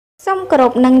សូមគោរ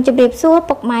ពនិងជម្រាបសួរ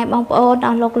ពុកម៉ែបងប្អូនអ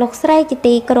ស់លោកស្រីជា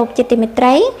ទីគោរពជាទីមេត្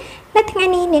រីនៅថ្ងៃ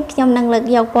នេះនាងខ្ញុំនឹងលើក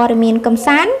យកព័ត៌មានកំ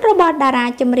សាន្តរបស់តារា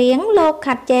ចម្រៀងលោក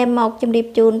ខាត់ចែមមកជម្រាប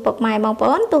ជូនពុកម៉ែបងប្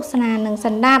អូនទស្សនានិងស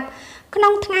ន្តាប់ក្នុ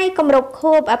ងថ្ងៃគម្រប់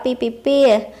ខួបអាពាហ៍ពិពា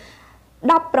ហ៍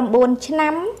19ឆ្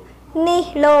នាំនេះ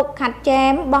លោកខាត់ចែ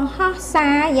មបង្ហោះសា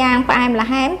រយ៉ាងផ្អែមល្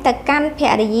ហែមទៅកាន់ភ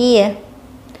រិយា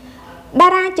តា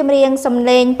រាចម្រៀងសំ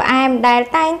ឡេងផ្អែមដែល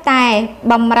តែងតែ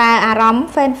បំរើអារម្មណ៍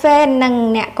ហ្វេននិង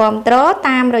អ្នកគាំទ្រ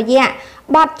តាមរយៈ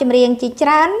បទចម្រៀងជាច្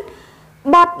រើន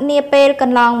បទនាពេលក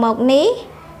ន្លងមកនេះ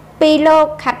ពីលោក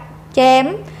ខាត់ចែម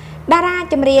តារា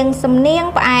ចម្រៀងសំនៀង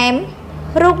ផ្អែម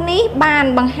រូបនេះបាន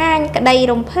បង្ហាញក្តី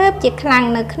រំភើបជាខ្លាំង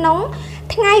នៅក្នុង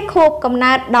ថ្ងៃខួបកំ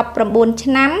ណើត19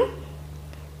ឆ្នាំ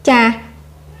ចា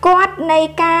គាត់នៃ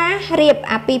ការរៀប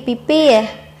អាពាហ៍ពិពាហ៍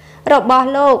របស់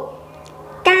លោក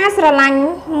ការស្រឡាញ់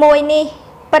មួយនេះ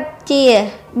ពិតជា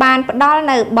បានផ្ដល់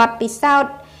នៅបទពិសោធ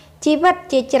ន៍ជីវិត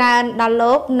ជាច្រើនដល់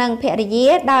លោកនិងភរិយា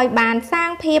ដោយបានសា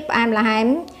ងភាពផ្អែមល្ហែម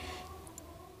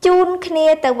ជូនគ្នា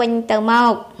ទៅវិញទៅម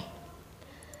ក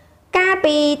កាល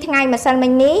ពីថ្ងៃម្សិលមិ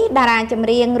ញនេះតារាចម្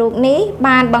រៀងរូបនេះ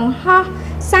បានបង្ហោះ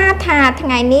សារថាថ្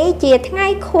ងៃនេះជាថ្ងៃ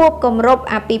ខួបគម្រប់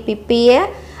អាពាហ៍ពិពាហ៍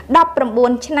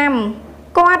19ឆ្នាំ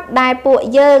គាត់ដែលពួក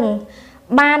យើង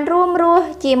បានរួមរស់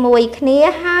ជាមួយគ្នា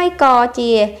ហើយក៏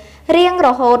ជារៀងរ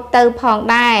ហូតទៅផង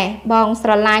ដែរបងស្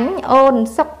រឡាញ់អូន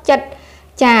សុខចិត្ត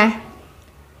ចា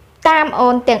តាមអូ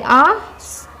នទាំងអស់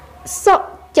សុ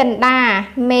ចិន្តា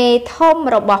មេធំ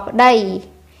របស់ប្តី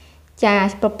ចា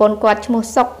ប្រពន្ធគាត់ឈ្មោះ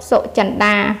សុចិន្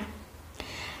តា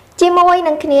ជាមួយ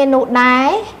នឹងគ្នានោះដែរ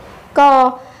ក៏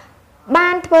បា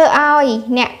នធ្វើឲ្យ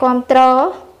អ្នកគាំទ្រ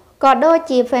ក៏ដូច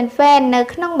ជាហ្វេននៅ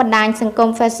ក្នុងបណ្ដាញសង្គម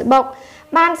Facebook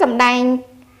បានសម្ដែង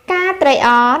ការត្រេកអ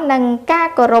រនិងការ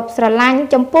គោរពស្រឡាញ់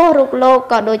ចំពោះរូបលោក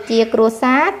ក៏ដូចជាគ្រួ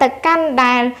សារទៅកាន់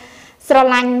ដែលស្រ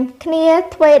ឡាញ់គ្នា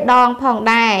ទ្វេដងផង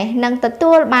ដែរនិងទ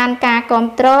ទួលបានការគាំ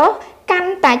ទ្រកា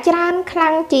ន់តែច្រើនខ្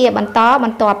លាំងជាបន្តប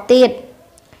ន្ទាប់ទៀត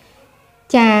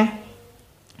ចា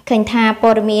ឃើញថា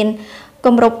ព័ត៌មានគ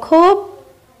ម្រប់ខួប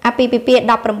អាពាហ៍ពិពាហ៍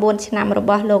19ឆ្នាំរ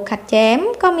បស់លោកខាត់ចែម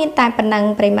ក៏មានតែប៉ុណ្ណឹង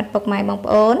ប្រិមត្តពុកម៉ែបង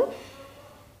ប្អូន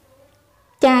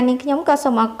ចានាងខ្ញុំក៏សូ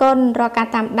មអរគុណរាល់ការ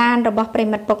តាមដានរបស់ប្រិ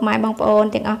មិត្តពុកម៉ែបងប្អូន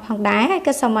ទាំងអស់ផងដែរហើយ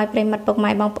ក៏សូមឲ្យប្រិមិត្តពុក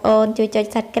ម៉ែបងប្អូនជួយចុច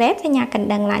Subscribe សញ្ញាកណ្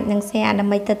ដឹង Like និង Share ដើ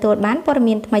ម្បីទទួលបានព័ត៌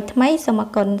មានថ្មីៗសូមអរ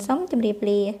គុណសូមជម្រាប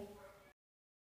លា